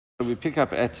We pick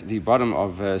up at the bottom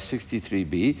of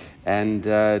 63b, and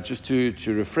just to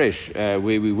refresh where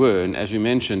we were, and as we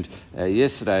mentioned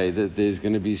yesterday, that there's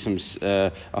going to be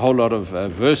a whole lot of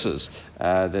verses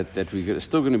that we're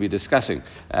still going to be discussing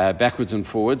backwards and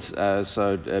forwards.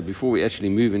 So before we actually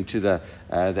move into the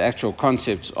actual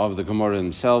concepts of the Gemara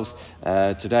themselves,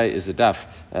 today is a daf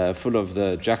full of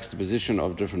the juxtaposition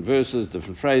of different verses,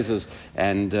 different phrases,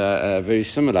 and very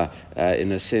similar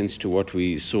in a sense to what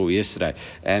we saw yesterday.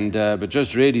 But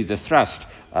just really the thrust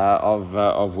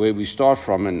of where we start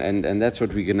from, and that's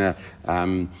what we're going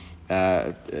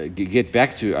to get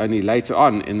back to only later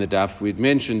on in the daf. We'd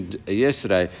mentioned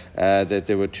yesterday that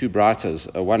there were two brightas.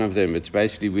 One of them, it's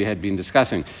basically, we had been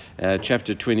discussing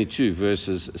chapter 22,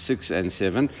 verses 6 and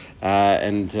 7,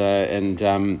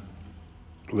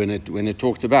 when it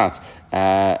talked about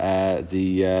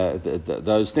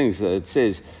those things, it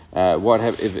says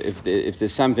if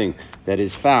there's something that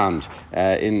is found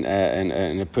in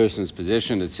a person's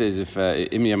possession, it says if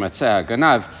im yamatzeh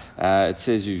ganav, it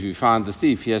says if you find the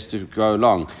thief, he has to go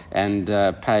along and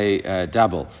pay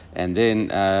double. And then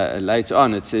later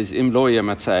on it says im lo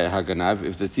yamatzeh haganav,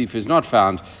 if the thief is not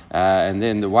found, and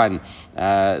then the one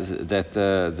that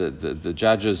the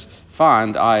judges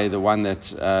find, i.e. the one that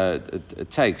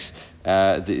takes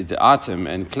the item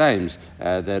and claims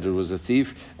that it was a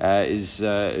thief,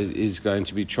 is going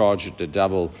to be charged a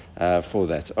double for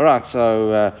that. All right,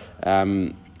 so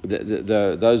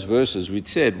those verses, we'd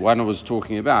said one was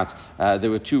talking about,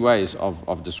 there were two ways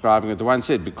of describing it. The one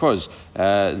said because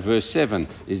verse 7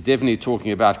 is definitely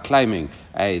talking about claiming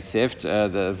a theft,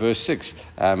 the verse 6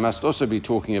 must also be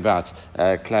talking about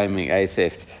claiming a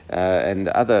theft. And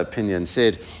the other opinion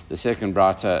said, the second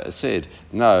brata said,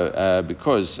 no,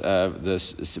 because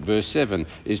this verse 7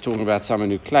 is talking about someone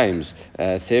who claims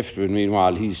theft, when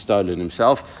meanwhile he's stolen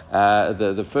himself.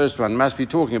 The first one must be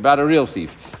talking about a real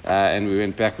thief. And we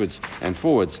went backwards and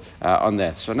forwards on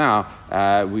that. So now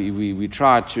we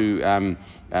tried to,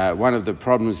 one of the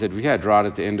problems that we had right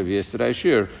at the end of yesterday's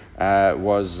shiur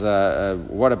was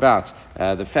what about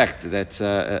the fact that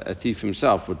a thief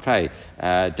himself would pay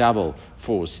double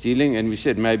for stealing? And we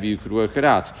said maybe you could work it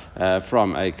out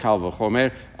from a kal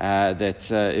v'chomer,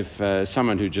 that if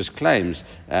someone who just claims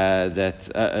that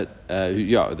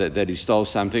he stole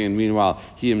something, and meanwhile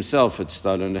he himself had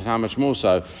stolen it, how much more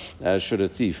so should a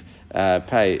thief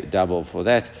pay double for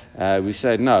that? We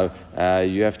said no,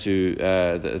 you have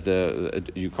to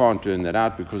you can't turn that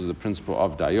out because of the principle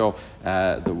of dayo.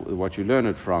 What you learn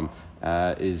it from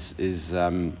is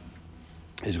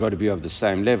got to be of the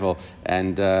same level,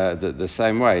 and the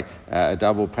same way a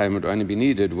double payment would only be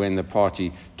needed when the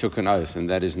party took an oath, and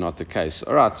that is not the case.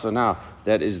 All right, so now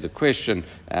that is the question,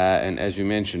 and as you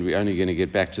mentioned, we're only going to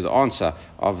get back to the answer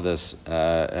of this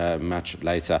much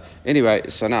later. Anyway,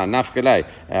 so now nafkalei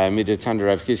midatanda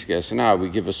Rav Kiska. So now we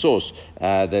give a source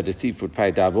that a thief would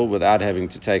pay double without having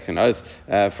to take an oath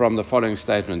from the following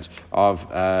statement of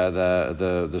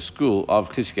the school of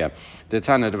Kiska.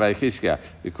 Detana Rav Kiska,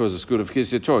 because the school of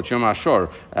Kiska taught Yom Ashor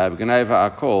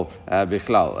Gneva Akol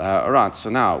Bichlal. All right, so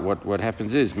now what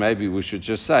happens is maybe we should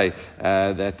just say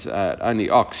that only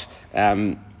ox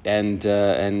and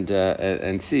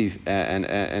thief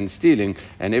and stealing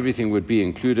and everything would be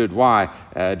included. Why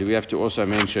do we have to also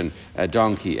mention a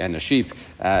donkey and a sheep?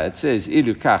 It says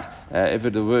ilukach, if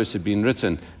the verse had been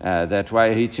written that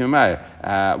way,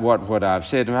 what I've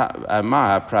said,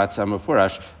 ma prat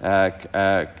samafurash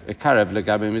karev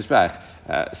legabe mizbach,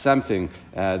 something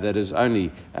that is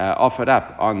only offered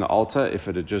up on the altar. If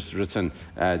it had just written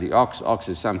the ox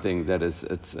is something that is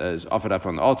offered up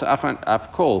on the altar.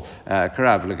 I've called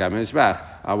karav legam mizbach.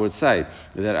 I would say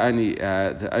that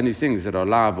the only things that are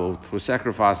liable for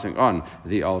sacrificing on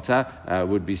the altar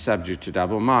would be subject to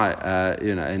double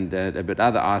but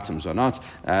other items are not.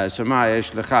 So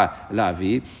ma'yesh lecha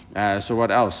lavi. So what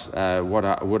else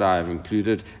would I have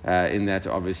included in that?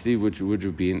 Obviously, which would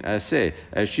have been a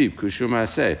sheep, kushuma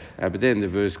se. But then the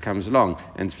verse comes along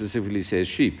and specifically says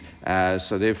sheep.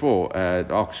 So therefore,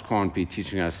 the ox can't be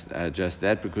teaching us just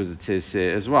that, because it says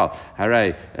se as well.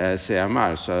 Hare se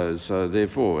amar. So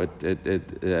therefore,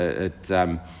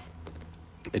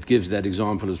 it gives that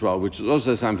example as well, which is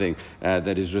also something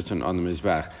that is written on the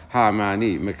Mizbach.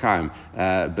 Ha'mani mekayim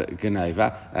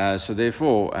geneva. So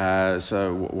therefore,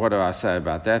 so what do I say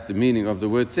about that? The meaning of the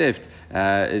word theft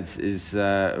is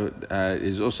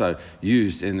also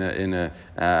used in a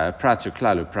prat or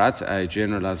klalu prat, a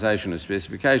generalization, a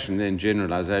specification, then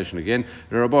generalization again.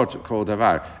 The robot called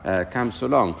davar comes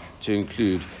along to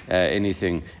include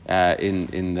anything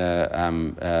in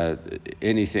the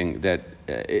anything that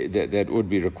would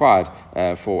be required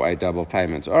for a double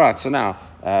payment. All right, so now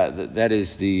that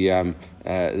is the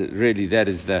really that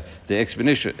is the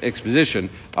exposition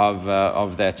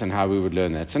of that and how we would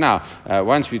learn that. So now,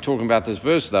 once we're talking about this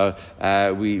verse, though,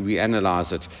 we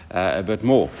analyze it a bit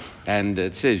more. And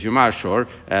it says, Yomar Shor,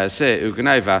 Se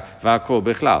Ugneva Vakol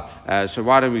Bichlal. So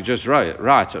why don't we just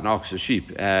write an ox, a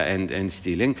sheep, and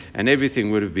stealing, and everything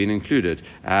would have been included?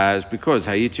 Because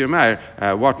Hayit Yomer,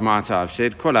 what might I have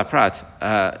said? Kol Aprat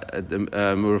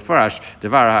Murfarash,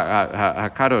 Devar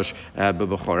HaKadosh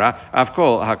Bebechora,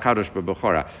 Avkol HaKadosh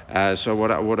Bebechora. So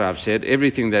what I've said,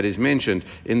 everything that is mentioned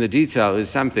in the detail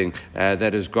is something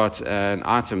that has got an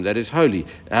item that is holy.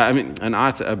 An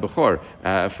item, a Bechor,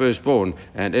 a firstborn,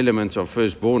 an element of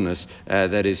firstbornness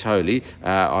that is holy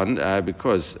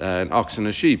because an ox and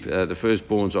a sheep, the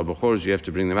firstborns are bechors, you have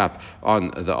to bring them up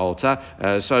on the altar.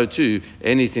 So too,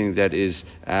 anything that has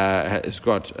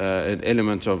got an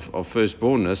element of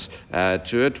firstbornness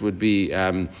to it would be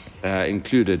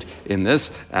included in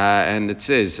this. And it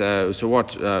says, so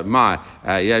what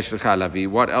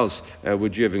what else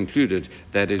would you have included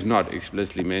that is not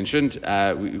explicitly mentioned?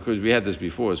 Because we had this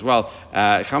before as well.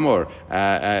 Chamor,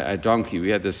 a donkey. We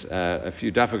had this a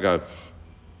few daf ago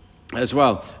as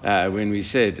well, when we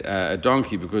said a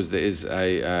donkey, because there is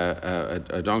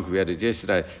a donkey, we had it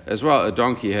yesterday as well. A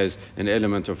donkey has an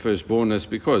element of firstbornness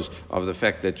because of the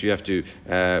fact that you have to,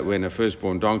 when a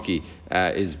firstborn donkey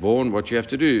is born, what you have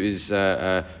to do is,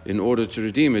 in order to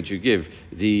redeem it, you give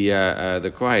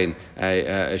the Kohen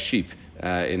a sheep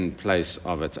in place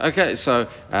of it. Okay, so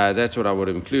that's what I would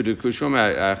have included,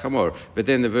 Kushuma Chamor. But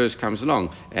then the verse comes along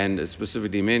and it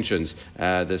specifically mentions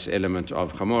this element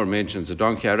of Chamor, mentions a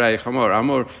donkey, Arei Chamor,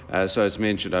 Amor, so it's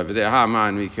mentioned over there.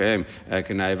 Ha-man Mikaim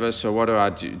Kaneva. So what do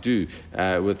I do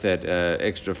with that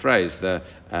extra phrase, the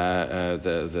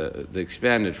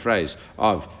expanded phrase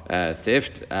of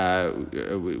theft,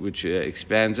 which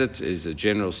expands it, is a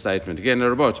general statement. Again, a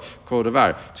robot called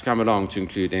avar, to come along to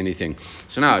include anything.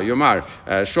 So now, Yomar,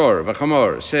 Shor,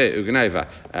 Vachamor, Se, Ugneva.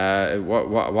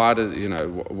 Why does,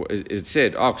 it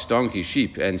said ox, donkey,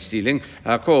 sheep, and stealing.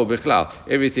 Kol, Bichlal.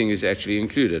 Everything is actually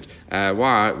included.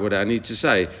 Why would I need to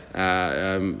say,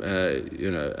 Ilukach,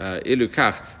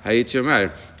 Hayit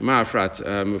Yomer, Ma'afrat,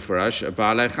 Mufarash,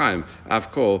 Baalei Chaim,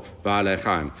 Avkol, Baalei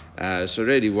Chaim. So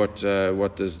really what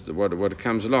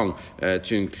comes along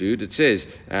to include, it says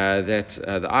that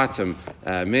the item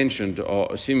mentioned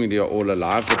are seemingly are all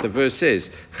alive, but the verse says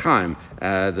Chaim.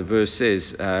 The verse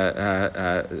says,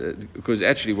 because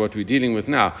actually what we're dealing with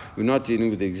now, we're not dealing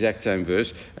with the exact same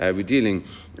verse, we're dealing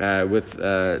with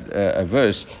a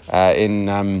verse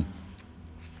in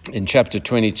chapter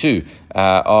 22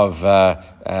 of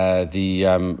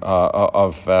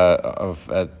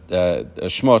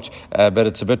Shmot, but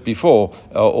it's a bit before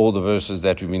all the verses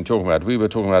that we've been talking about. We were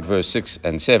talking about verse 6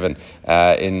 and 7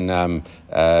 in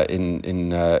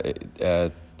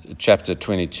chapter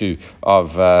 22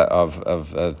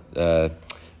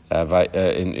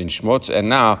 in Shmot, and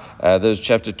now there's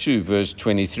chapter 2, verse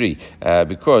 23,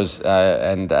 because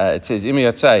it says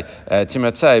Imiyatzai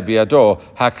Timatzai Biado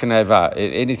Hakneva,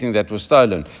 anything that was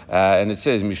stolen, and it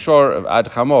says Mishor Ad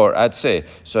Chamor Ad Se,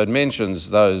 so it mentions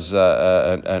those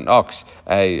an ox,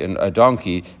 a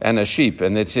donkey, and a sheep,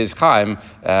 and it says Chaim,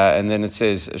 and then it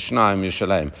says Shnaim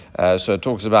Yishalem. So it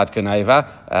talks about Geneva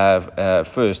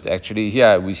first. Actually,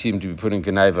 here we seem to be putting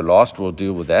Geneva last. We'll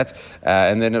deal with that,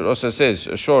 and then it also says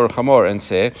Shor, Chamor, and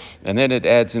Se, and then it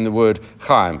adds in the word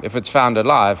Chaim. If it's found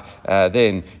alive,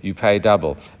 then you pay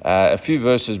double. A few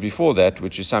verses before that,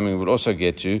 which is something we'll also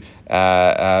get to,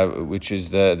 which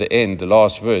is the end, the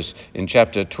last verse in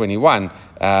chapter 21.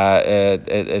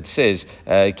 It says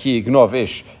Ki Ignov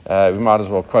Ish. We might as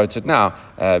well quote it now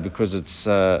because it's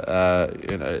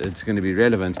going to be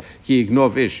relevant. Ki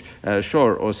Ignov Ish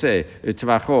Shor or Se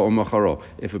Utvacho or Macharo.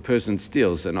 If a person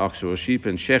steals an ox or a sheep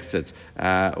and shechts it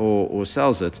or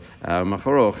sells it,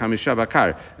 Macharo Chamisha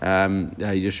Bakar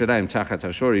Yishalayim Tachat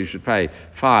Hashor, you should pay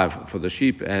 5 for the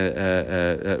sheep,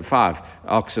 5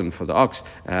 oxen for the ox,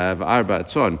 V'arba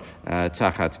Tzon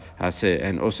Tachat Haseh,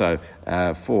 and also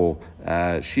 4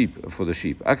 sheep for the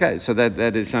sheep. Okay, so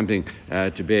that is something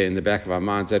to bear in the back of our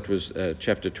minds. That was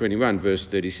chapter 21, verse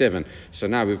 37. So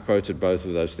now we've quoted both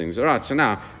of those things. All right, so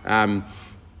now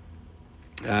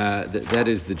that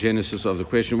is the genesis of the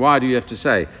question. Why do you have to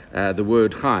say the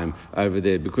word Chaim over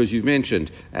there? Because you've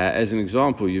mentioned, as an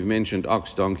example, you've mentioned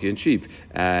ox, donkey, and sheep,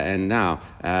 and now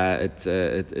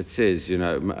it says,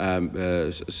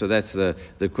 so that's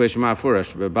the question.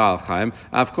 Ma'afurash Baal Chaim,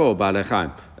 Avkol Baalei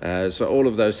Chaim. So all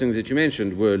of those things that you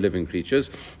mentioned were living creatures.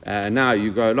 Now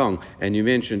you go along and you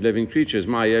mentioned living creatures.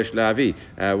 Ma yesh lavi.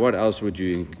 What else would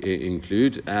you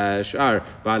include? Shar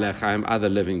ba'alei chaim, other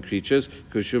living creatures.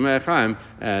 Kushumei chaim.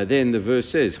 Then the verse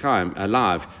says chaim,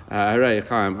 alive. Harei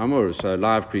chaim amur. So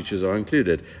live creatures are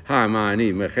included. Ha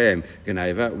ma'ani mechem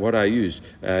geneva. What I use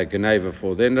geneva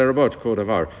for. Then the rabot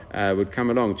kodavar would come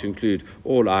along to include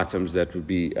all items that would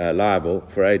be liable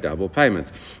for a double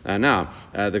payment. Now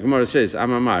the Gemara says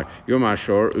amamar yomar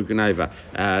shor ugeneva.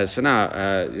 So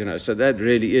now so that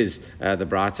really is the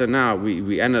brata. Now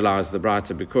we analyze the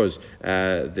brata because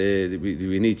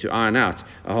we need to iron out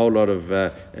a whole lot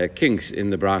of kinks in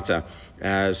the brata.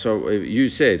 So you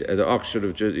said the ox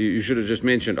you should have just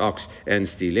mentioned ox and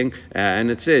stealing,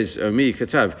 and it says mi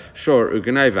katav shor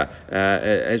ugeneva.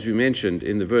 As we mentioned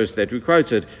in the verse that we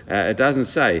quoted, it doesn't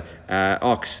say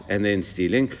ox and then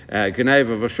stealing.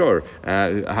 Geneva v'shor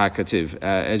hakativ.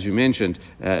 As you mentioned,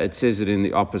 it says it in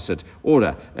the opposite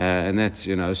order, and that's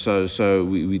So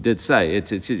we did say it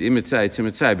says imitate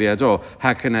biado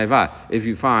hakaneva. If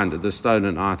you find the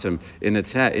stolen item in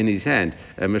his hand,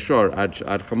 mashor ad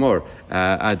chamor.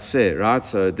 I'd say, right?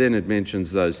 So then it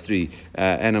mentions those three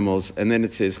animals, and then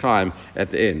it says chaim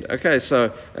at the end. Okay,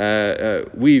 so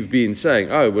we've been saying,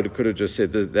 but it could have just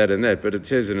said that and that, but it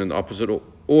says it in the opposite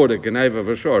order, Geneva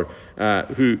Vashor,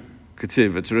 who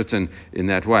Ketiv, it's written in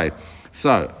that way.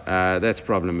 So that's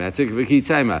problematic. Maybe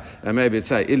it's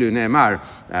say ilu ne'mar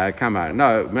kamar.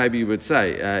 No, maybe you would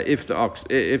say if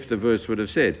the verse would have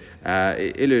said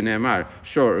ilu ne'mar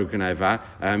shor ugneva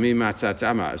mi matzat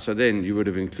amar. So then you would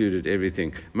have included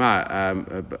everything.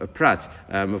 Prat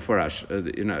mufarash.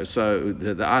 So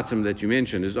the item that you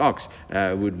mentioned is ox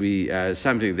would be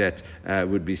something that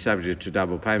would be subject to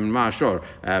double payment. Ma shor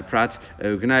prat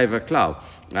ugneva klal.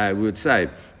 We would say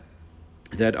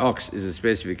that ox is a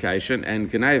specification,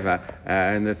 and geneva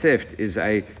and the theft is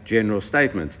a general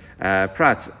statement.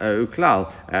 Prat uklal,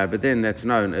 but then that's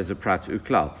known as a prat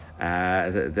uklal.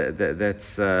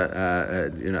 That's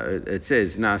it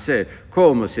says naseh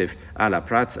kol musif ala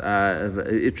prat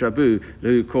itrabu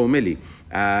lu kol mili.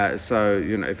 So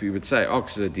if you would say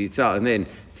ox is a detail and then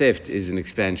theft is an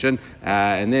expansion,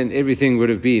 and then everything would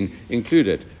have been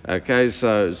included. Okay,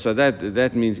 so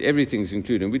that means everything's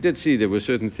included. And we did see there were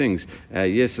certain things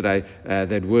yesterday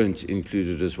that weren't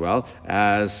included as well.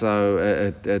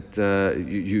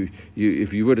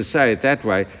 If you were to say it that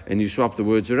way and you swap the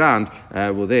words around,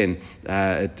 well then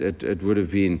it would have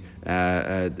been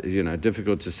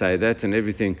difficult to say that, and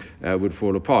everything would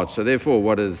fall apart. So therefore,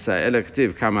 what does it say?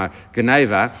 Elektiv kama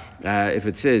geneva. If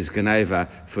it says geneva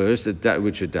first,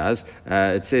 which it does,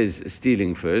 it says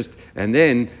stealing first, and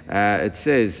then it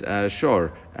says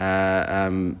shor.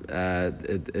 Then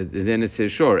it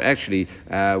says sure. Actually,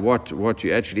 what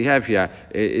you actually have here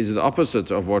is the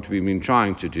opposite of what we've been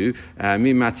trying to do.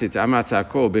 Mi matzit amata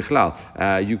kol bichlal.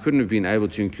 You couldn't have been able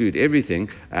to include everything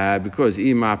because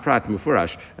ima prat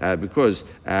mufurash, because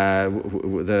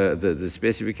the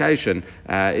specification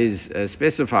is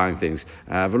specifying things.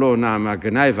 V'lo nama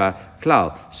geneva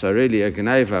klal. So really, a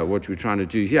geneva, what we're trying to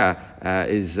do here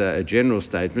is a general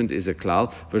statement, is a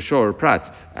klal for sure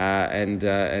prat, and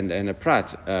a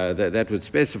prat that would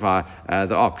specify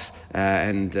the ox,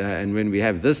 and when we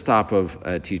have this type of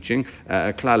teaching,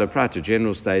 a klal, a prat, a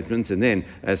general statement, and then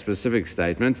a specific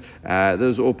statement,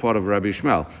 those are all part of Rabbi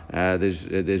Shmuel.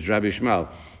 There's Rabbi Shmuel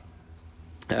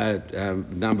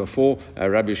number 4,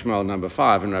 Rabbi Shmuel number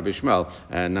 5, and Rabbi Shmuel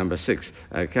number 6.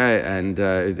 Okay, and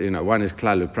one is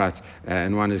klalu prat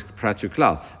and one is pratu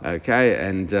klal. Okay,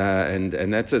 and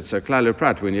that's it. So klalu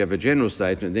prat, when you have a general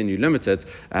statement, then you limit it.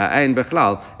 Ein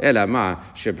bechlal ela ma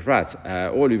sheprat.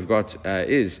 All you've got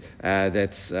is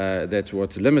that's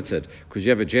what's limited, because you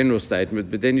have a general statement,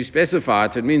 but then you specify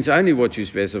it. It means only what you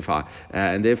specify,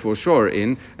 and therefore, sure,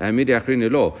 in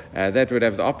midiachrin law, that would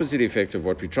have the opposite effect of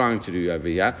what we're trying to do over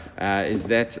here. Is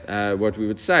that what we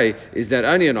would say is that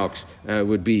only an ox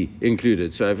would be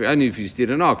included. So if you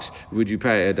steal an ox, would you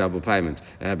pay a double payment,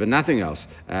 but nothing else.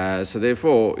 So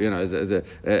therefore,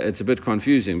 it's a bit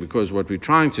confusing, because what we're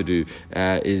trying to do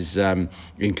is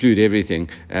include everything,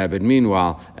 but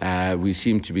meanwhile we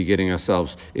seem to be getting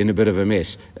ourselves in a bit of a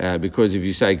mess, because if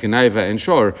you say Geneva and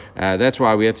Shor, that's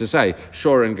why we have to say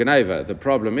Shor and Geneva. The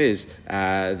problem is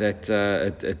that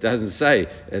it doesn't say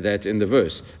that in the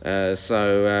verse. So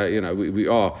So, we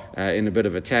are in a bit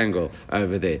of a tangle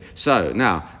over there. So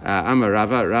now, Amar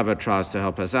Rava tries to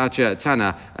help us out here.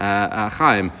 Tana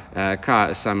Chaim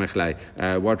Ka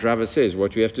Samechle. What Rava says,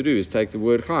 what you have to do is take the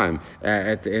word Chaim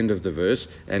at the end of the verse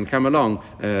and come along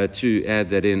to add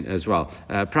that in as well.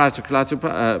 And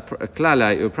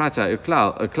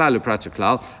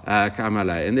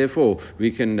therefore,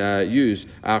 we can use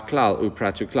our klal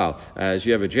upratu klal. As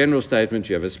you have a general statement,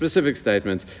 you have a specific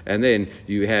statement, and then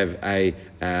you have a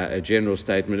general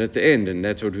statement at the end, and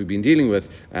that's what we've been dealing with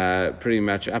pretty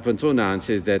much up until now, and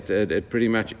says that it pretty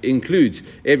much includes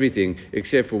everything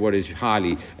except for what is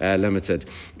highly limited.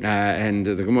 And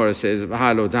the Gemara says,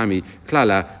 dami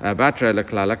klala batra la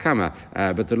klala kama.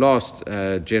 But the last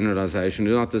generalization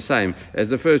is not the same as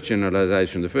the first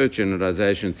generalization. The first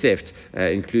generalization, theft,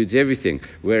 includes everything,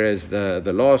 whereas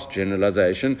the last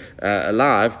generalization,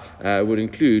 alive, would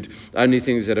include only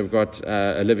things that have got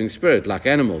a living spirit, like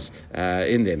animals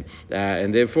in them.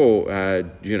 And therefore,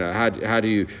 how do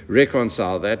you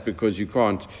reconcile that? Because you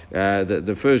can't,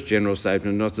 the first general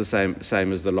statement not the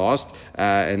same as the last,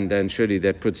 and then surely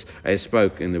that puts a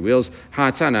spoke in the wheels.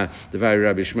 Ha Tana, the very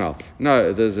Rabbi Shmuel.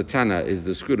 No, there's a Tana, is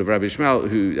the school of Rabbi Shmuel,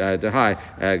 who Dehai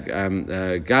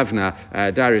Gavna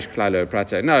Darish Klalo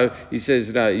Prata. No, he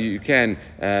says no, you can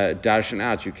darshan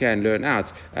out, you can learn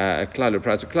out Klalo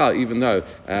Prata Klal, even though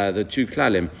the two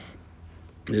Klalim,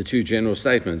 the two general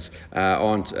statements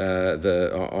aren't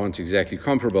exactly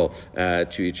comparable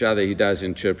to each other. He does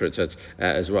interpret it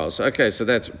as well. So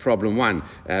that's problem one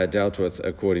dealt with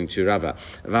according to Rava.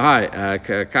 V'hai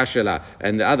kashela,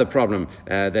 and the other problem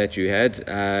that you had,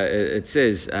 it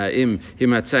says im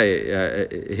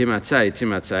himatzei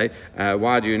timatzei.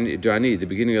 Why do I need the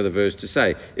beginning of the verse to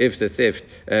say if the theft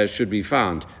should be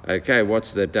found? Okay,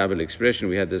 what's the double expression?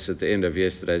 We had this at the end of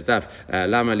yesterday's daf.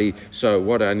 Lamali. So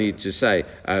what do I need to say?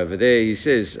 Over there, he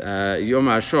says, Yom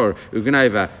Ashor,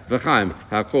 Ugnaiva, V'chaim,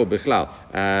 Hakol Bichlal.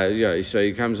 So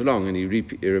he comes along and he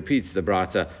repeats the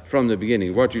brata from the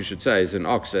beginning. What you should say is an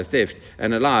ox, a theft,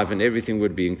 and alive, and everything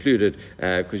would be included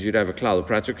because you'd have a klal,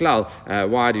 pratu klal.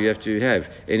 Why do you have to have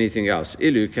anything else?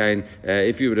 Ilu kain,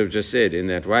 if you would have just said in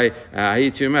that way,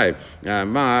 Ha'itumei,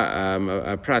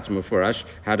 Ma prat mufurash,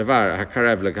 Hadavar,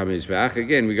 Hakarav Lakamizbach.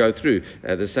 Again, we go through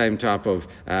the same type of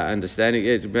understanding.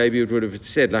 Maybe it would have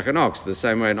said like an ox, the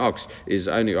same way an ox is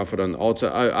only offered on the altar.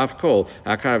 Afkol,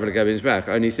 Hakarav Lakamizbach,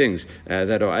 only things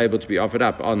that are able to be offered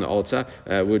up on the altar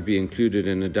would be included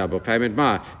in a double payment.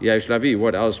 Ma yesh lavi,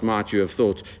 what else might you have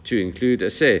thought to include? A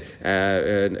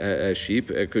sheep,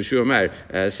 kushur mer,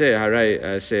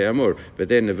 hare amur. But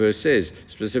then the verse says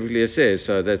specifically a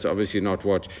so that's obviously not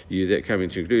what you're coming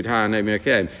to include. Ha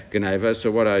ganeva.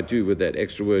 So what I do with that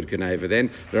extra word ganeva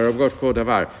then? I've got called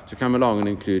davar to come along and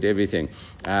include everything.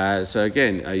 So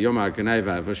again, yomar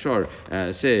ganeva v'shor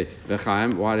se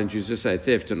v'chaim. Why didn't you just say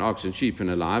theft and ox and sheep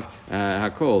and alive?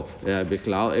 Hakol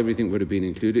biklal, everything would have been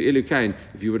included. Ilukain,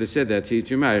 if you would have said that,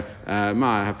 Tumar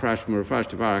ma haprash murafash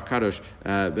davar kadosh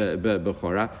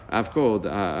bechora. I've called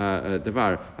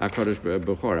davar kadosh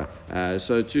bechora.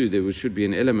 So too, there should be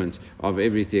an element of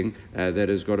everything that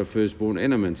has got a firstborn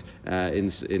element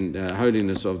in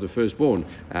holiness of the firstborn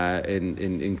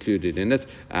included in it.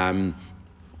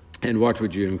 And what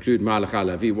would you include? Malach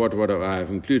alavi. What would I have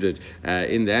included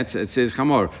in that? It says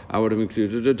chamor. I would have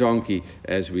included a donkey,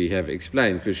 as we have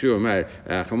explained. Kushu omer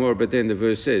chamor. But then the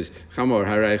verse says chamor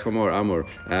haray chamor amor.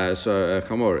 So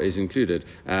chamor is included.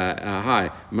 Hi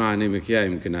ma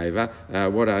nimikiyim geneva.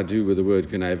 What I do with the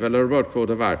word geneva? L'rabot kol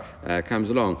davar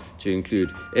comes along to include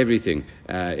everything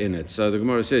in it. So the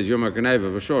Gemara says yoma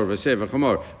geneva v'shor v'sev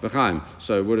v'chamor v'chaim.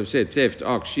 So it would have said theft,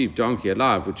 ox, sheep, donkey,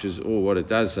 alive, which is all what it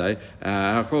does say.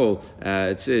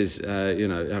 It says,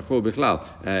 Hakol Bichlal,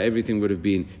 everything would have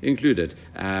been included.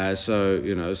 So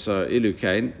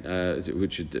Ilukain,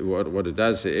 which what it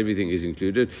does say, everything is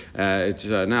included.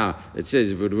 Now it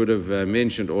says if it would have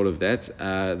mentioned all of that,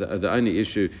 the only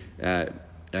issue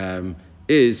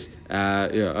is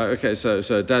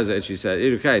so it does actually say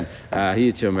Irukain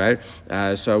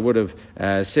so I would have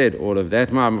said all of that.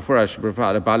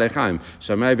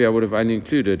 So maybe I would have only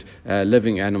included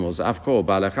living animals. Afkol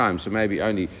Balachaim, so maybe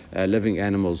only living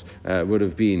animals would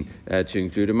have been to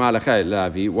include.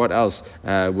 What else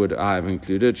would I have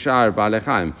included? Shar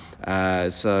Balachaim.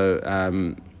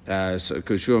 so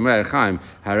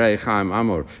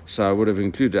I would have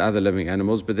included other living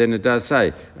animals, but then it does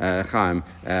say chaim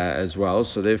as well.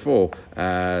 So therefore,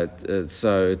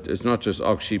 so it's not just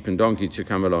ox, sheep, and donkey to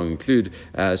come along include.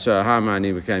 So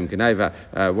Hamani became Geneva.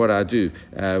 What I do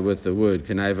with the word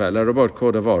Geneva, la robot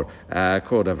kordavar.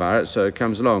 So it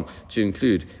comes along to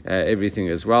include everything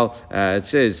as well. It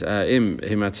says im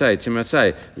himatzei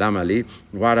timatzei lamali.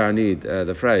 Why do I need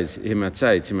the phrase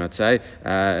himatzei timatzei?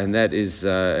 And that is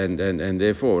and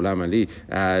therefore lamali.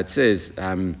 It says.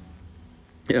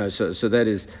 So that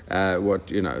is what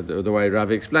the way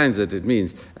Rav explains it. It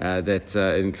means that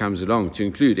it comes along to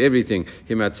include everything.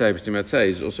 Himatzei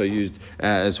is also used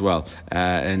as well,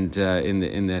 and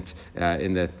in that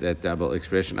double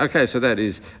expression. Okay, so that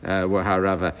is how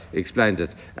Rava explains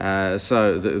it.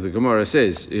 So the Gemara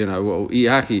says, well,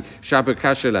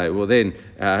 then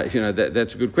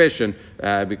that's a good question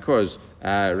because.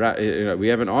 We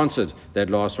haven't answered that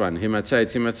last one. Himatzei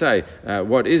timatzei.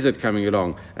 What is it coming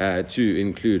along to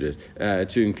include?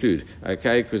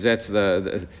 Okay, because that's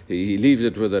he leaves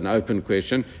it with an open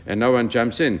question, and no one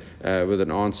jumps in with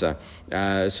an answer.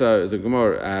 So the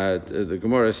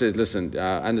Gemara says, listen,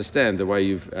 I understand the way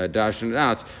you've dashed it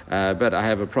out, but I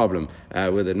have a problem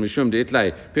with it. Mishum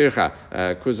deitlei pircha,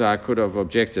 because I could have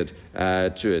objected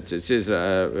to it. It says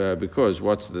because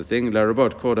what's the thing? La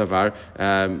robot kodavar.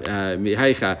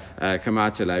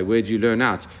 Where do you learn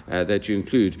out that you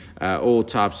include all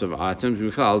types of items?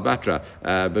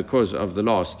 Because of the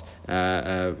last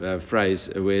phrase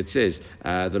where it says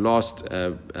the last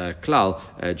klal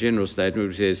general statement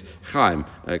which says chaim.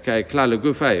 Okay, klal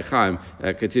gufay chaim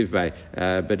kativ bay.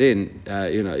 But then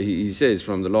he says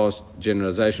from the last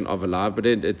generalization of alive, but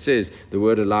then it says the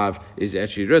word alive is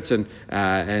actually written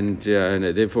and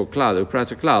therefore klal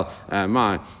uprata klal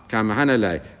my.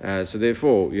 So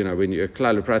therefore, when you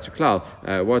klal uprata klal,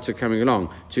 what's it coming along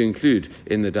to include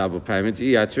in the double payment?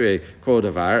 If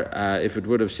it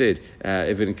would have said,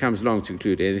 if it comes along to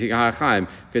include anything,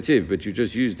 but you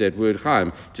just used that word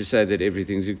chaim to say that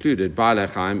everything's included. In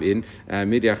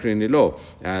law.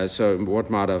 So what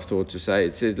might I have thought to say?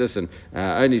 It says, listen,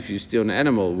 only if you steal an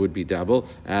animal would be double,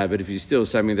 but if you steal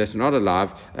something that's not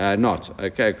alive, not.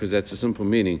 Okay, because that's the simple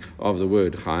meaning of the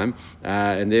word chaim,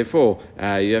 and therefore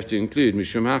you have to include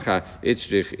mishum hacha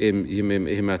itzrich im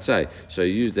himatzei. So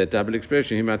you use that double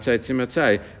expression himatzei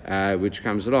timatzei, which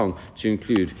comes along to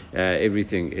include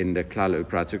everything in the klal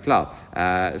upratu klal.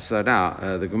 So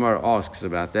now the Gemara asks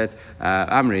about that.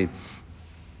 Amri.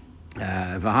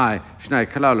 But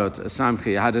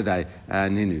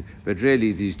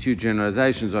really these two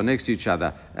generalizations are next to each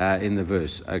other in the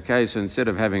verse. Okay, so instead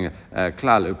of having a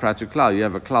klal upratu klal, you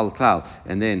have a klal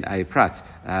and then a prat,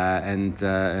 and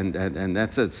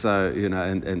that's it. So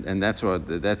and that's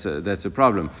a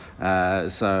problem.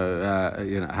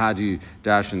 How do you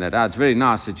dash in that out? It's very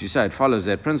nice that you say it follows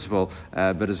that principle,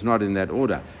 but it's not in that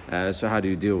order. So how do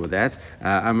you deal with that?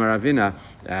 Amar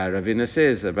Ravina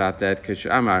says about that.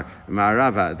 Amar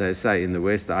Ma'arava, they say in the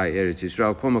West, Eretz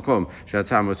Yisrael, Komakom,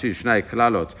 Shatam Otu Shnei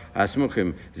Klalot,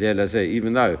 Asmuchim Zelazeh,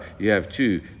 even though you have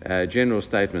two general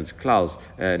statements, klals,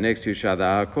 next to each other,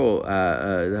 Hakol,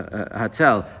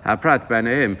 Hatel, Haprat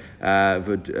Banehem,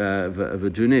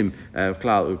 V'dunim,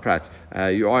 Klal Uprat.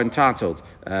 You are entitled,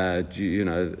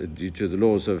 due to the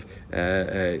laws of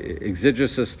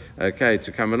exegesis, okay,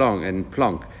 to come along and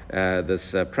plonk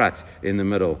this prat in the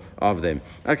middle of them.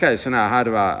 Okay, so now how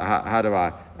do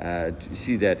I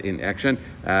see that in action?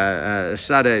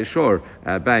 Shade shor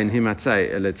bain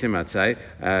himatzei letimatzei.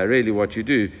 Really, what you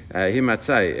do,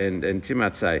 himatzei and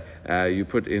timatzei, you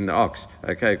put in the ox,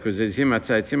 okay? Because there's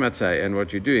himatzei timatzei, and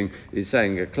what you're doing is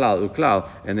saying a klal uklal,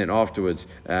 and then afterwards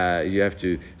you have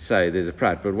to say there's a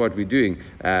prat. But what we're doing,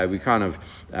 we kind of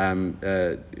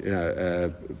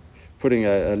putting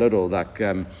a little like.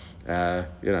 Arrow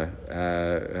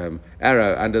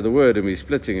under the word, and we're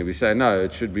splitting it. We say no,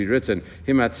 it should be written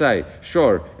himatzei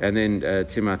shor and then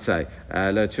timatzei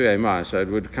lo tu'emai. So it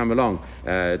would come along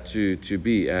to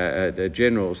be a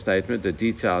general statement, a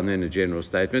detail, and then a general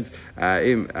statement.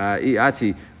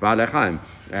 I'ati ba'alechaim,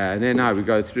 and then now we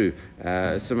go through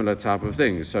a similar type of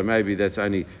thing. So maybe that's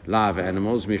only live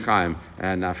animals, michaim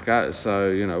and nafka.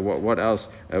 So what else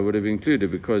would have included,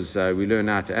 because we learn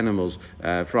out animals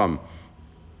from.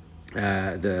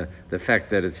 The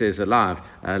fact that it says alive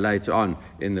later on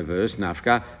in the verse,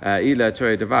 nafka ila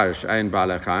torei devarish ein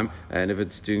balachim, and if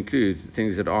it's to include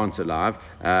things that aren't alive,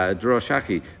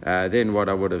 droshaki, then what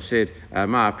I would have said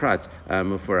ma prat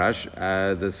mufurash,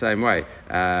 the same way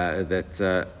that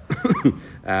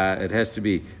it has to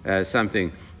be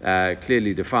something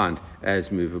clearly defined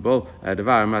as movable.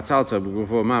 Devar matalta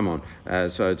v'gufo mamon.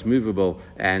 So it's movable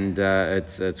and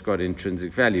it's got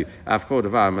intrinsic value. Afkor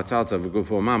devar matalta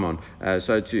v'gufo mamon.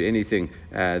 So to anything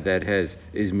that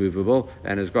is movable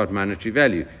and has got monetary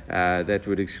value. That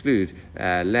would exclude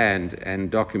land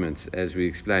and documents, as we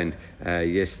explained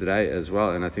yesterday as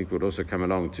well, and I think we'll also come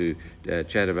along to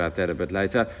chat about that a bit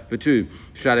later. For two,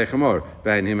 Sharei Chamor,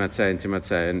 Bein Himatzei and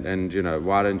Timatzei, and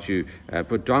why don't you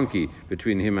put donkey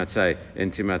between Himatzei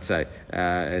and Timatzei,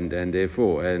 and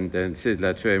therefore, and it says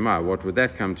La Tuei Ma, what would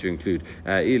that come to include?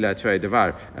 Ila Tuei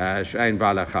Devar, Shein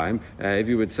Balachaim, if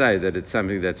you would say that it's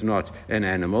something that's not an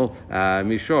animal,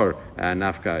 Mishor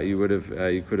Nafka,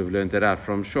 you could have learned that out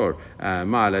from shore.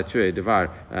 Ma La Tuei Devar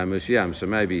Musyam, so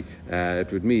maybe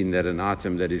it would mean that an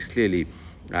item that is clearly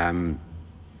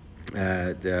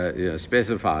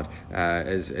specified,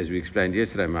 as we explained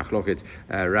yesterday, Machloket,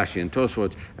 Rashi and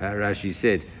Tosfot. Rashi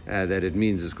said that it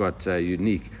means it's got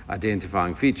unique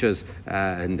identifying features,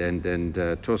 and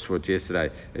Tosfot yesterday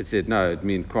it said no, it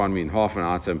can't mean half an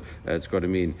item. It's got to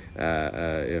mean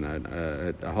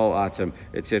a whole item,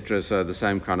 etc. So the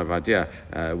same kind of idea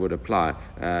would apply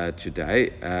today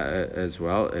as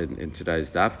well in today's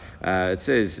daf. It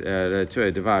says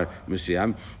Devar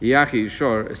Musyam Yachi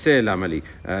Shor Se Lamali.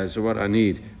 So what I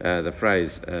need, the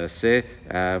phrase se,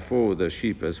 for the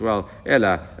sheep as well.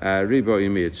 Ella ribo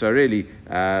imid. So really,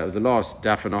 the last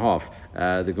daf and a half,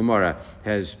 the Gemara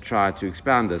has tried to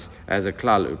expand this as a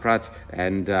klal uprat,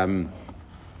 and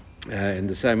in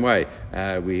the same way,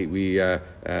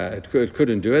 it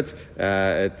couldn't do it.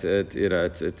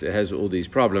 It has all these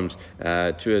problems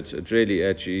to it. It really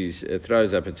actually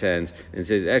throws up its hands and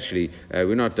says, actually,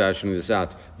 we're not dashing this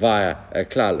out via a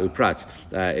klal uprat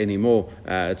anymore.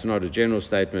 It's not a general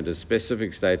statement, a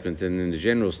specific statement, and in the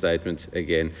general statement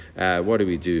again, what do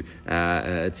we do?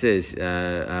 It says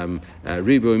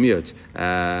ribo miot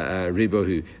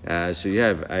ribohu. So you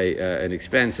have an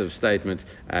expansive statement,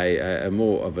 a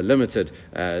more of a limited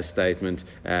statement,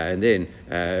 and then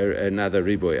another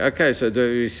riboy. Okay, so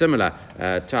the similar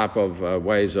type of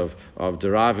ways of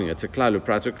deriving it. A klal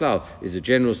uprat klal is a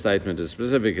general statement, a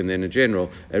specific, and then a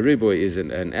general. A riboy is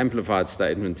an amplified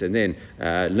statement, and then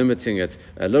limiting it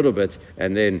a little bit,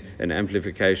 and then an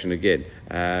amplification again.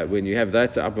 When you have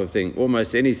that type of thing,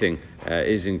 almost anything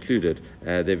is included.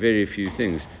 There are very few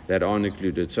things that aren't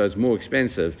included, so it's more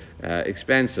expansive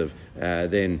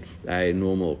than a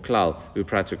normal klal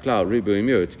uprat klal. Riboy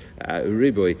miut,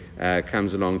 riboy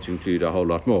comes along to include a whole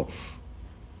lot more.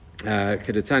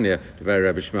 Kedatanya, very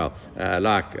Rabbi Shmuel,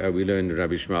 like we learned in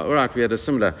Rabbi Shmuel. All right, we had a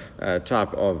similar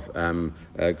type of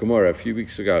Gemara a few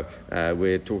weeks ago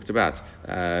where it talked about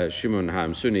Shimon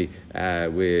HaMsuni,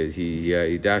 where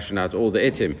he dashed out all the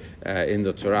etim in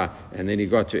the Torah, and then he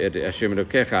got to Hashem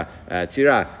Elokecha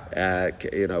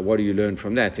Tira. What do you learn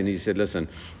from that? And he said, listen,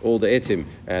 all the etim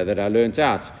that I learned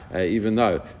out, even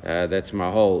though that's my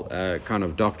whole kind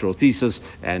of doctoral thesis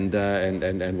and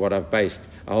what I've based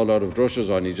a whole lot of droshes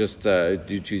on, he just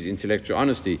due to his intellectual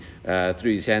honesty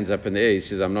threw his hands up in the air. He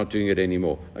says, I'm not doing it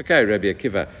anymore. Okay, Rabbi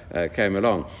Akiva came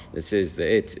along. It says the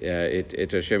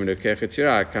et Hashem Elokecha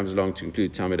Tira comes along to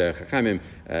include Talmidei Chachamim,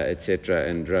 etc.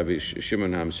 And Rabbi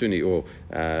Shimon HaMsuni, or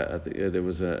there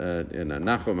was a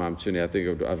Nachum HaMsuni, I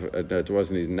think no, it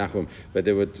wasn't his Nachum, but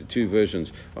there were two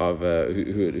versions of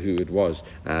who it was.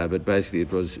 But basically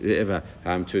it was whoever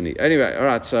HaMsuni. Anyway, all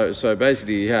right, so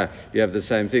basically you have the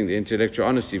same thing, the intellectual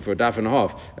honesty for a daf and a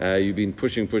half. You've been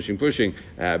pushing,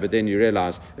 but then you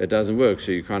realize it doesn't work,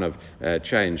 so you kind of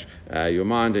change your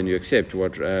mind and you accept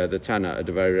what the Tana,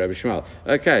 Devari Rabbi Shmuel.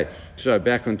 Okay, so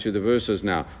back onto the verses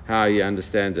now, how he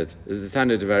understands it. The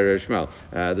Tana, Devari Rabbi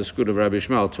Shmuel, the school of Rabbi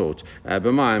Shmuel taught,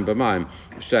 B'mayim,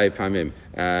 Shtei Pamim.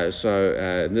 So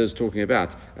this is talking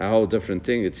about a whole different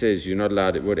thing. It says you're not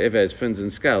allowed whatever has fins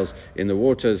and scales in the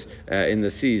waters, in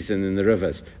the seas, and in the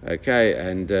rivers. Okay,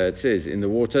 and it says in the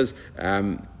waters.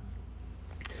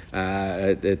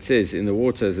 It says in the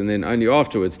waters, and then only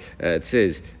afterwards it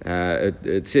says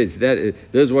that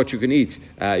this is what you can eat.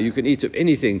 You can eat of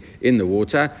anything in the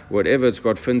water, whatever it's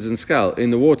got fins and scale in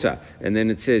the water, and then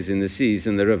it says in the seas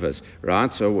and the rivers.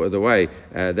 Right. So the way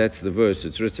that's the verse.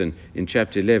 It's written in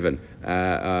chapter 11,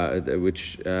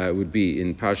 which would be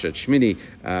in Parshat Shmini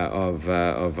of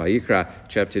Vayikra,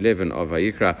 chapter 11 of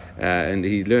Vayikra, and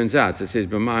he learns out. It says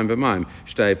b'mayim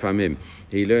shtei pamim.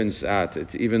 He learns out.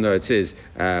 Even though it says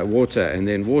water and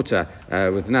then water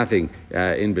with nothing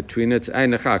in between it.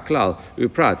 Ein lecha klal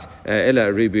uprat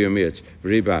ela ribu miut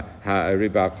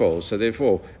riba kol. So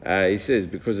therefore, he says,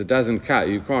 because it doesn't cut,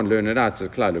 you can't learn it out as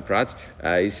klal uprat.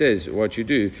 He says what you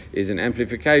do is an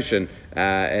amplification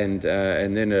and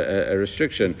then a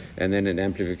restriction and then an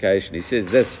amplification. He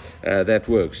says this that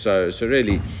works. So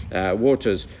really,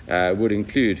 waters would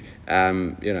include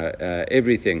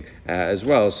everything as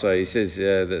well. So he says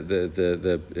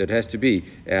it has to be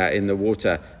in the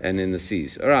water and in the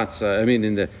seas. All right. So I mean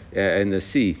in the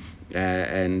sea.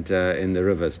 And in the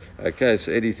rivers. Okay,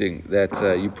 so anything that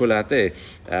you pull out there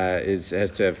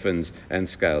has to have fins and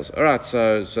scales. All right,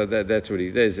 so that's what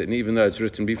he says. And even though it's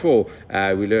written before,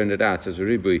 we learned it out as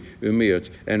ribui, umiut,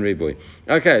 and ribui.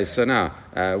 Okay, so now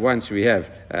once we have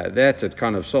that, it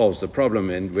kind of solves the problem.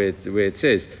 And where it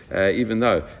says, even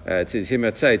though it says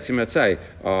timatei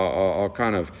are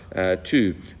kind of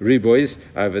two ribuis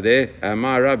over there.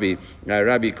 My Rabbi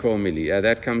call mili.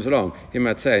 That comes along.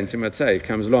 Himatei and timatei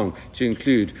comes along to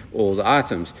include all the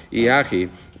items. Iachi,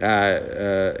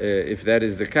 if that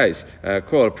is the case,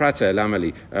 call prate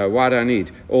lamali. Why do I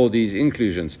need all these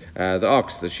inclusions? The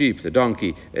ox, the sheep, the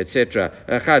donkey, etc.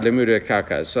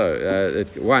 So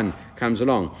one comes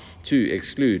along to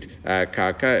exclude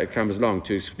karka, it comes along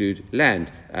to exclude land.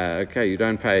 Okay, you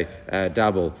don't pay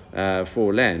double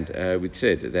for land. We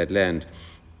said that land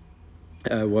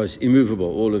was immovable.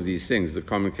 All of these things, the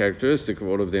common characteristic of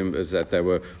all of them is that they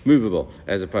were movable,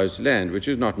 as opposed to land, which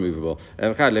is not movable.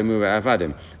 And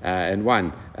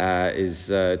one is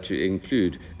to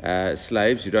include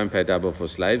slaves. You don't pay double for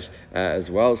slaves as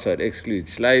well, so it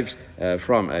excludes slaves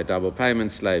from a double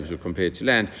payment. Slaves were compared to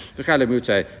land.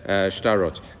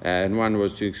 And one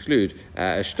was to exclude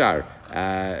a shtar,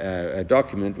 a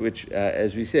document which,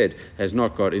 as we said, has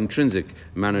not got intrinsic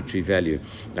monetary value.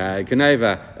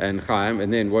 Geneva and Chaim,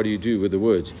 and then what do you do with the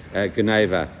words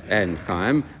Geneva and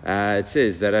Chaim? It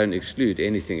says they don't exclude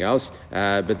anything else,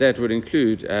 but that would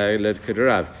include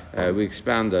Rav. We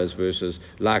expound those verses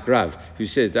like Rav, who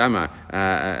says Amar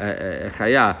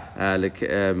Chaya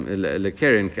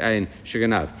Lekeren Kain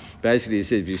Shiganav. Basically, he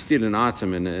says if you steal an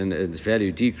item and its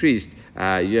value decreased,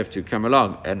 you have to come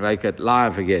along and make it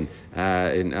live again.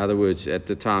 In other words, at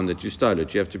the time that you stole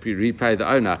it, you have to repay the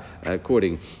owner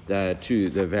according to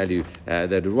the value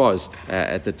that it was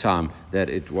at the time that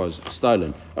it was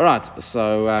stolen. All right,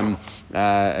 so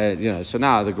so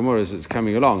now the Gemara is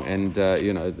coming along, and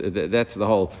that's the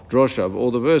whole drosha of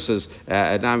all the verses.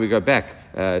 And now we go back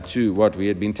to what we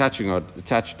had been touched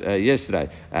yesterday.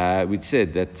 We'd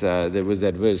said that there was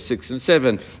that verse 6 and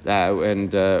 7,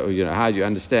 and how do you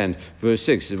understand verse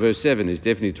 6? Verse 7 is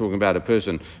definitely talking about a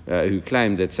person who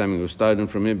claimed that something was stolen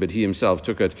from him, but he himself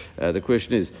took it. The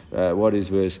question is, what is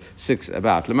verse 6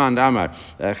 about? The one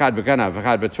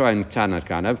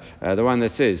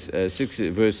that says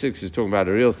verse 6 is talking about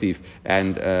a real thief,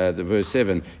 and the verse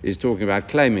 7 is talking about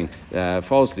claiming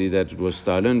falsely that it was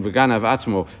stolen. And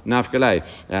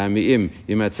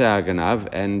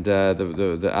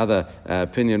the other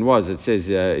opinion was, it says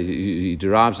he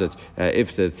derives it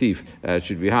if the thief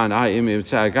should be hung.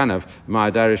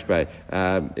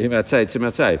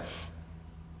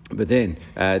 But then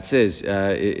it says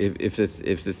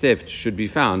if the theft should be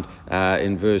found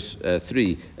in verse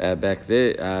 3 back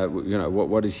there,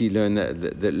 what does he learn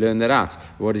that out?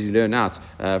 What does he learn out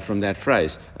from that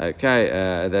phrase?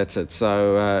 Okay, that's it.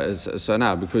 So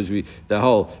now, because the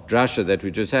whole drasha that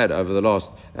we just had over the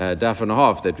last daf and a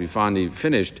half that we finally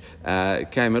finished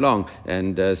came along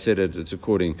and said it's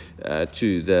according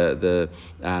to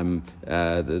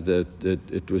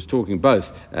it was talking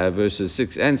both verses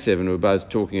 6 and 7 were both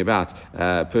talking about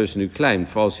a person who claimed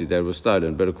falsely that it was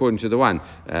stolen. But according to the one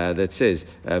that says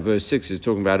verse 6 is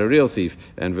talking about a real thief,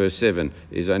 and verse 7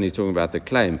 is only talking about the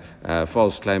claim,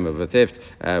 false claim of a theft,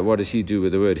 what does he do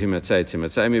with the word himatzei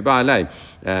timatzei mi ba'alei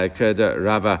keda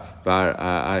Rava bar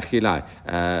Ahilai?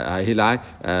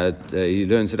 He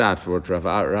learns it out for what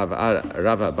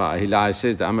Rava bar Ahilai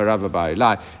says. The Amar Rava bar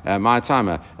Ahilai, my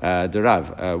timer, the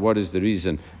Rav. What is the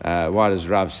reason? Why does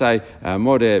Rav say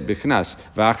modeh bichnas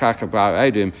v'achach bar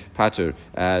edim patur?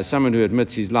 Someone who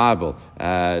admits he's liable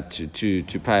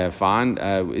to pay a fine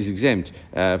is exempt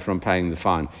from paying the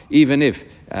fine, even if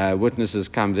witnesses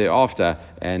come thereafter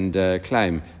and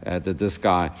claim that this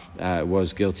guy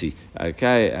was guilty.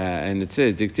 Okay, and it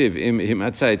says dictiv im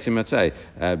himatzei timatzei,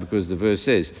 because the verse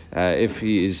says if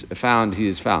he is found, he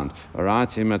is found. All right,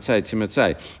 himatzei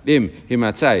timatzei im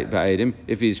himatzei ba'edim,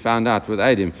 if he is found out with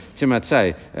edim,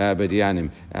 timatzei b'dianim,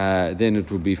 then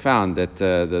it will be found that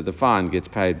the fine gets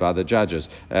paid by the judges.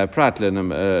 Prat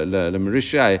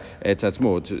le'merishai et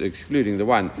atzmo, excluding the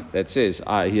one that says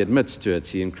he admits to it,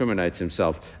 he incriminates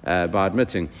himself by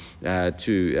admitting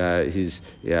to his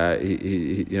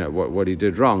what he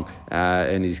did wrong,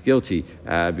 and he's guilty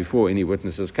before any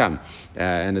witnesses come.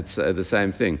 And it's the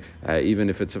same thing. Even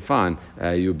if it's a fine,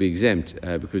 you'll be exempt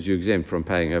because you're exempt from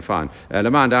paying a fine. But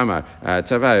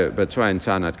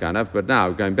now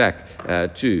going back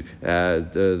to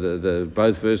the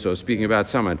both verses are speaking about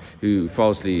someone who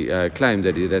falsely claimed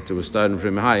that it was stolen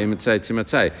from him. And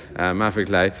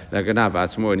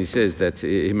he says that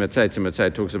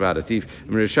talks about a thief.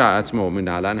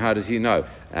 And how does he know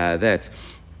that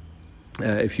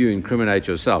if you incriminate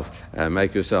yourself,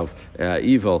 make yourself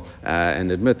evil,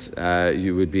 and admit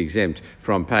you would be exempt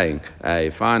from paying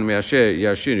a fine?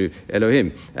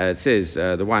 Elohim, it says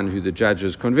the one who the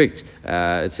judges convict.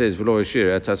 It says v'lo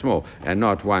yashir et asmo, and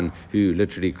not one who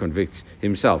literally convicts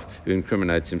himself, who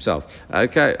incriminates himself.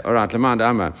 Okay, all right.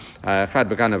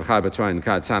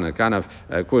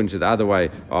 According to the other way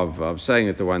of saying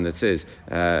it, the one that says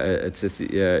it's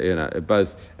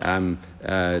both are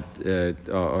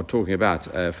talking about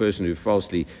a person who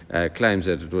falsely claims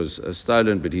that it was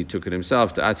stolen, but he took it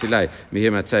himself. To Atilei,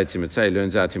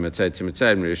 learns out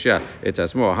it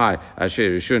has more high.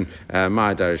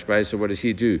 So what does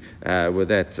he do with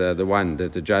that? The one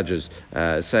that the judges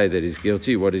say that is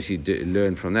guilty. What does he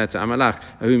learn from that?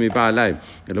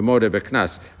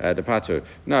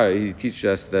 No, he teaches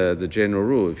us the general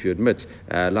rule. If you admit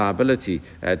liability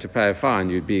to pay a fine,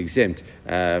 you'd be exempt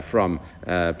from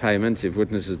payment if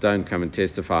witnesses don't come and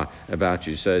testify about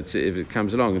you. So if it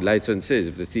comes along later and says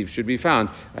if the thief should be found,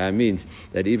 means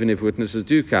that even if witnesses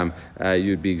do come,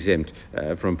 you'd be exempt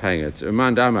from paying it. The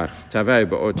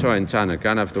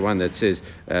one that says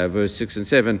verse 6 and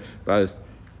 7, both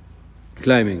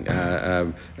claiming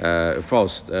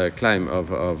false claim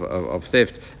of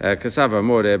theft. Kasava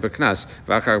more beknas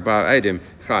v'achar bar edim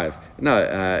chayav.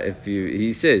 No,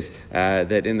 he says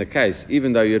that in the case,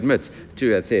 even though you admit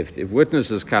to a theft, if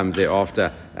witnesses come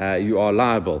thereafter, you are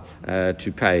liable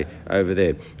to pay over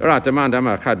there. All right, demand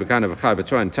amar chad b'kanav chad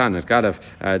b'toin tanat gadav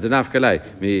denaf kalei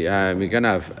mi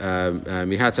ganav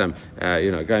mihatam.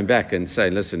 Going back and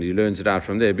saying, listen, he learns it out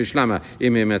from there. Bishlama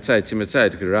imi metzay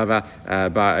timetzay Rava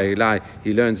by Eli.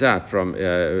 He learns out from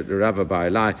Rava by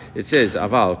Eli. It says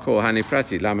aval kol hani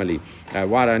prati lamali.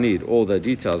 Why do I need all the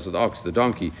details of the ox, the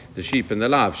donkey, the sheep, and the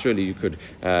live? Surely you could,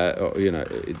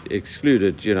 exclude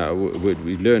it.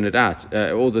 We learn it out.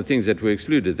 All the things that were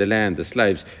excluded, the land, the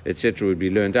slaves, etc., would be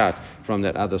learned out from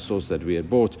that other source that we had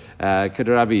bought.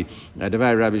 Rabbi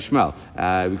Shmuel.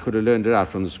 We could have learned it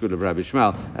out from the school of Rabbi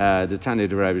Shmuel. The Tanya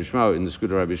of Rabbi Shmuel in the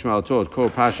school of Rabbi Shmuel taught Kol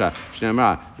Pasha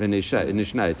Shnemra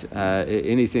V'Nishnait.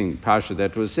 Anything Pasha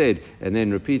that was said and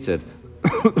then repeated. So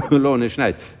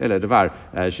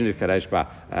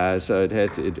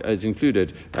it's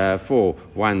included for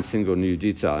one single new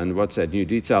detail. And what's that new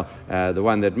detail? The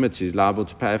one that admits he's liable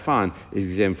to pay a fine is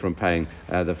exempt from paying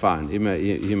the fine. If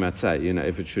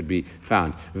it should be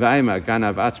found.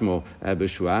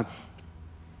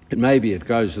 Maybe it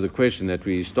goes to the question that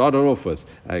we started off with.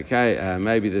 Okay,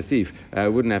 maybe the thief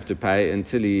wouldn't have to pay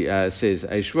until he says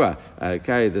a shua.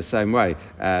 Okay, the same way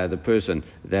the person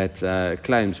that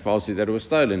claims falsely that it was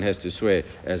stolen has to swear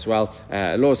as well.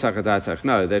 Lo sakadatach.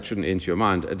 No, that shouldn't enter your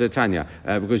mind. Detanya,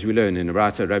 because we learn in the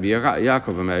Rata Rabbi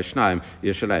Yaakov Shnaim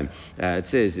Yeshalem. It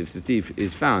says if the thief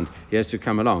is found, he has to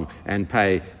come along and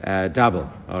pay double.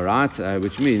 All right,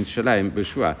 which means shalem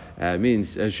b'shua,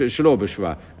 means shalo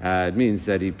b'shua. It means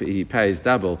that he pays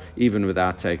double even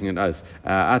without taking an oath.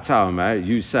 Atawama,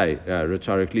 you say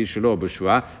rhetorically, shalo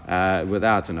b'shua,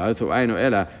 without an oath, or eino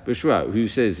ela b'shua, who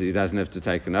says he doesn't have to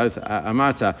take an oath.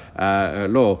 Amata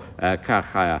lo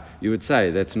kachaya, you would say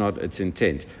that's not its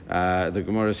intent. The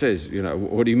Gemara says,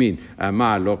 what do you mean?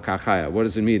 Ma lo kachaya. What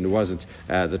does it mean? It wasn't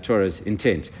the Torah's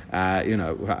intent.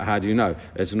 How do you know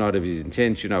it's not of his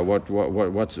intent?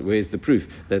 Where's the proof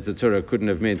that the Torah couldn't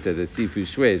have meant that the thief who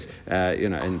swears,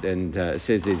 and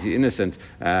says says he's innocent,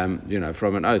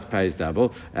 from an oath, pays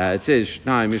double. It says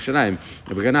Shnai Mishalem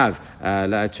Beganav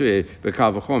La'atui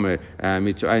Bekal V'chomer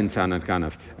Mitu'ain Tanat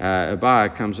Ganav. A buyer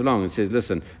comes along and says,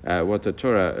 listen, what the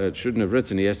Torah shouldn't have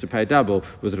written, he has to pay double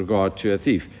with regard to a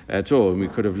thief at all. And we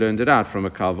could have learned it out from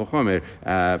a Kal V'chomer,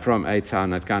 from a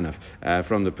Tanat Ganav,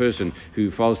 from the person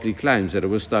who falsely claims that it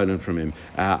was stolen from him,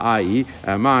 i.e.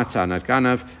 Ma Tanat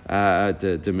Ganav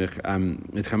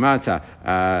Mitchamata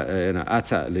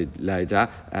Ata Leida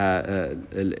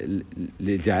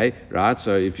Liday, right?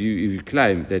 So if you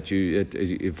claim that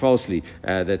you falsely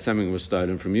that something was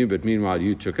stolen from you, but meanwhile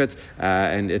you took it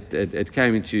and it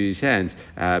came into his hands,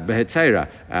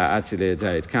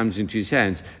 it comes into his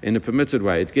hands in a permitted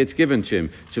way. It gets given to him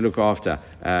to look after.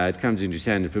 It comes into his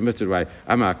hand in a permitted way.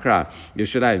 Amakra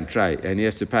Yeshalaim Trey, and he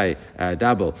has to pay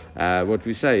double. What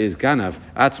we say is Ganav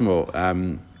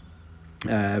Atzmo.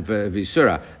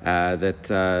 Visura, that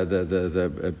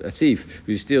a thief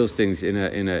who steals things in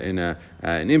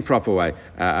an improper way,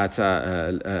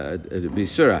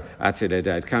 Visura,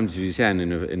 it comes to his hand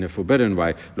in a forbidden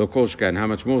way. Lokoshkan, how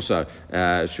much more so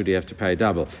should he have to pay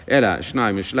double? Ela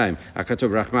Shnai Mishleim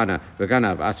Akatub Rachmana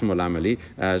Veganav Atmo Lamali.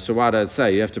 So why does it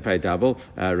say you have to pay double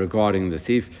regarding the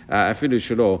thief? Afilu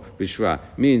Shalo Bishwa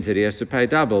means that he has to pay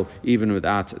double even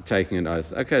without taking an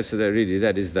oath. Okay, so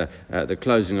that is the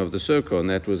closing of the circle. And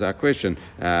that was our question,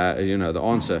 the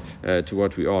answer to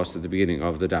what we asked at the beginning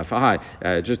of the daf.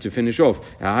 Just to finish off,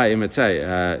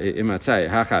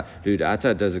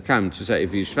 does it come to say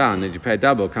if he's found that you pay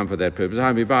double, come for that purpose?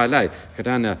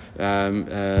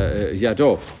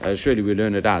 Surely we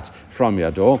learn it out from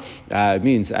Yador. It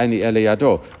means only ele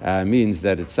Yador, means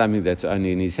that it's something that's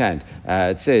only in his hand.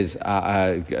 It says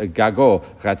Gago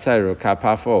Ratzero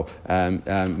Kapafo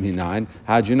Minain.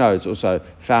 How do you know it's also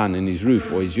found in his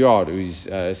roof or his yard or his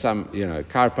some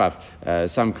karpaf,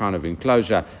 some kind of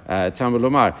enclosure?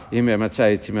 Tamulomar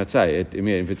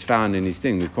if it's found in his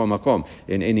thing, we call makom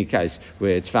in any case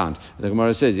where it's found. The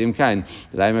Gemara says Imkain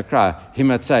Laimakra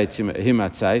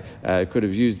Himatzai could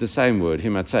have used the same word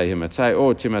Himatzai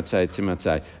or Timatzai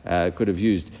could have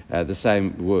used the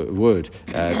same word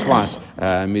twice.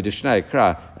 Midashani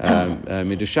Kra,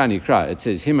 it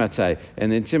says Himatzai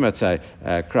and then Timatzai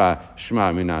Kra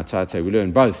Shma Minatate. We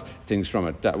learn both things from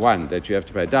it. One, that you have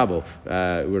to pay double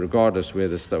regardless where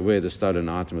the stolen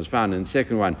item was found, and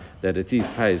second one, that a thief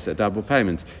pays a double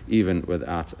payment even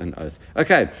without an oath.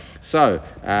 Okay, so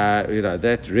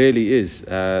that really is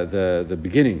the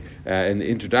beginning and the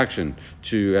introduction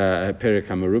to Perek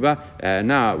HaMeruba.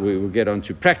 Now we will get on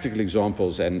to practical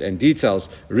examples and details,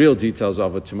 real details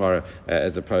of it tomorrow,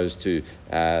 as opposed to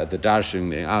the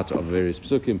darshing out of various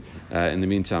psukim. In the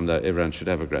meantime, though, everyone should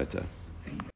have a great day.